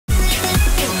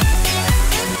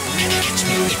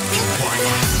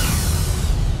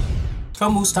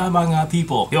Kamusta mga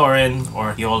people? Hyorin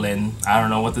or Hyolyn, I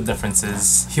don't know what the difference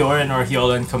is. Hyorin or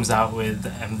Hyolyn comes out with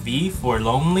MV for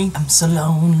Lonely. I'm so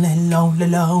lonely, lonely,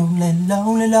 lonely,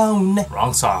 lonely, lonely.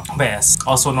 Wrong song. But yes,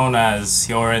 also known as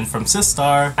Hyorin from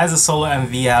Sistar, has a solo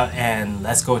MV out, and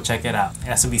let's go check it out.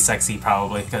 It has to be sexy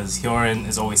probably, because Hyorin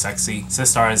is always sexy.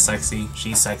 Sistar is sexy.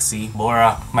 She's sexy.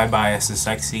 Bora, my bias, is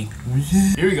sexy.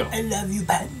 Here we go. I love you,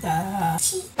 panda.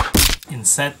 In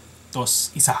set, dos,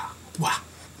 isa. Wah.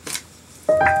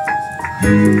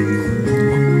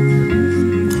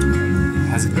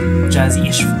 Has a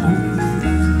jazzy-ish.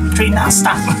 Train now,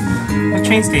 stop! What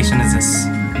train station is this?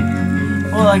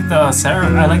 Oh, I like the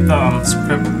I like the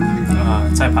script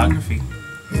typography.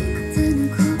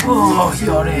 Oh,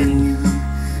 Hyorin.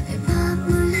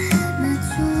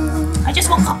 I just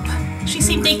woke up. She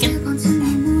seemed naked. I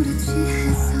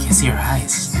can't see her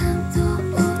eyes.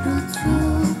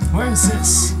 Where is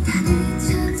this?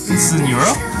 This is in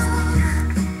Europe?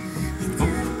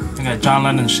 I got John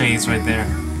Lennon shades right there.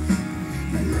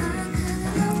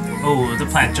 Oh, the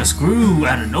plant just grew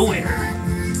out of nowhere.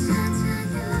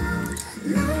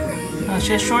 Oh,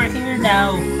 she has short hair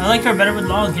now. I like her better with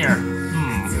long hair.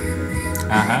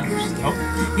 Oh,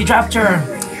 he dropped your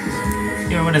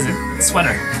what is it?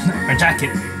 Sweater or jacket.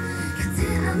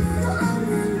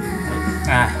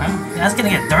 That's gonna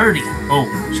get dirty. Oh,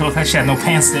 she looked like she had no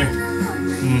pants there.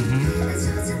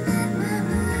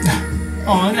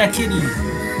 Oh, look at that kitty.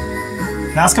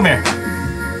 Now let's come here.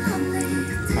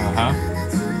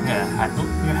 Yeah, oh,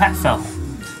 your hat fell.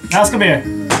 Now let's come here.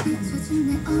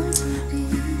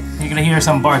 You're gonna hear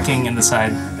some barking in the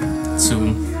side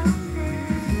soon.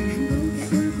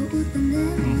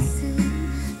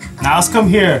 Now let's come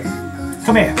here.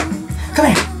 Come here. Come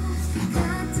here.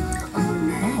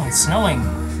 Oh, it's snowing.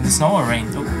 It's snow or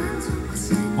rain. Oh.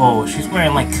 Whoa, she's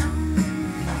wearing like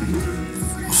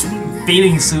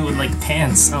bathing suit with like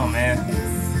pants. Oh man.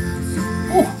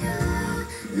 Oh,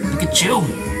 look at you.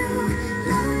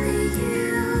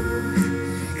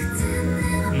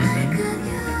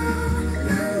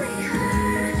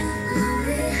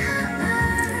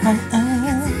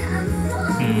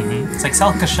 It's like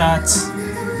Selka shots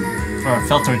or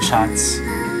filtered shots.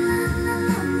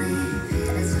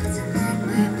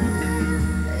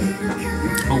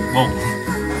 Oh, whoa.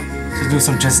 Just do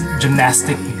some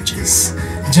gymnastic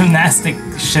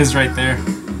shiz right there.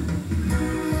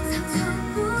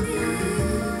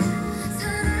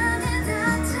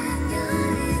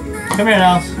 Come here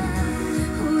now.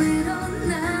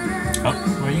 Oh,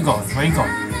 where are you going? Where are you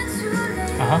going?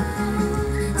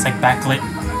 It's like backlit.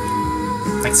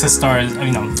 Like Sistar's,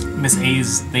 Miss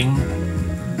A's thing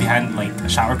behind like a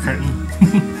shower curtain.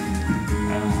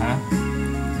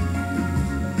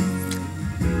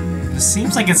 It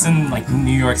seems like it's in like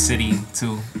New York City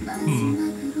too.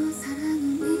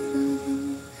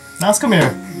 Now let's come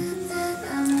here.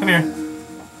 Come here.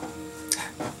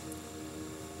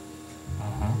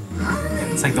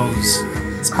 It's like those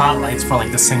spotlights for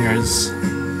like the singers.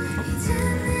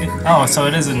 Oh, so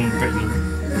it is in Britain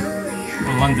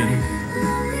or London.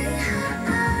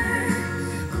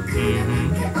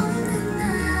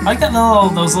 I like that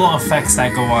those little effects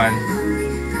that go on.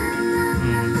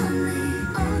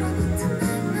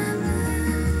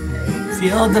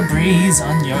 Feel the breeze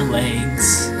on your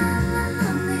legs.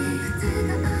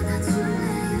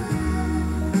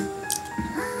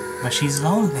 But she's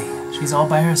lonely. She's all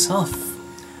by herself.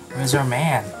 Where's her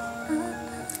man?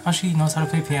 Oh, she knows how to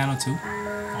play piano too.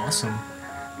 Awesome.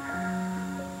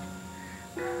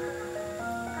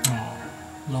 Oh,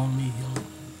 lonely,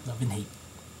 love and hate.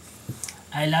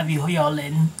 I love you,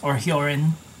 Hyolyn, or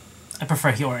Hyorin. I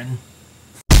prefer Hyorin.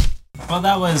 Well,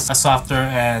 that was a softer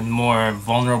and more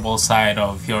vulnerable side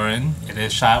of Hyorin. It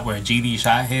is shot where GD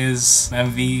shot his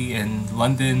MV in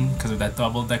London because of that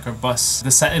double-decker bus.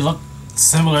 The set, it looked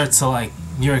similar to like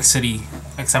New York City,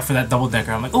 except for that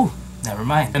double-decker. I'm like, oh, never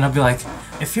mind. And I'll be like,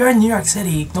 if you're in New York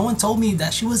City, no one told me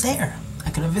that she was there.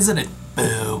 I could have visited.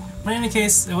 Boo. But in any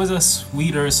case, it was a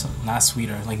sweeter, not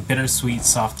sweeter, like bittersweet,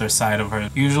 softer side of her.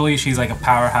 Usually she's like a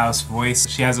powerhouse voice.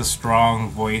 She has a strong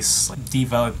voice, like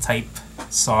diva type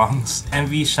songs.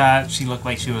 MV shot, she looked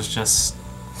like she was just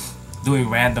doing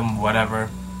random whatever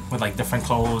with like different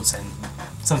clothes, and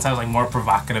sometimes like more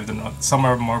provocative than some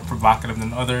are more provocative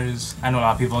than others. I know a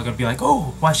lot of people are gonna be like,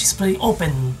 oh, why is she splitting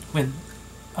open with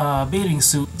a bathing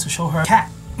suit to show her cat?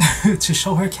 to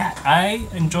show her cat. I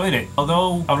enjoyed it,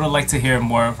 although I would have liked to hear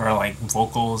more of her like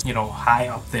vocals, you know, high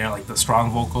up there, like the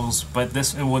strong vocals, but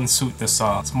it wouldn't suit the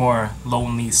song. It's more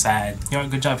lonely, sad. You know,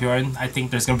 good job, Hyorin. I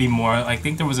think there's gonna be more. I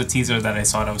think there was a teaser that I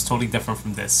saw that was totally different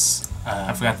from this.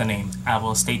 I forgot the name. I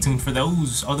will stay tuned for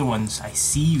those other ones. I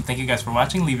see you. Thank you guys for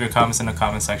watching. Leave your comments in the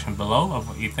comment section below of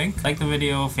what you think. Like the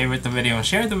video, favorite the video, and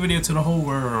share the video to the whole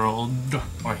world.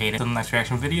 Or hate it. Until the next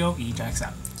reaction video, Ejax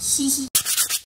out.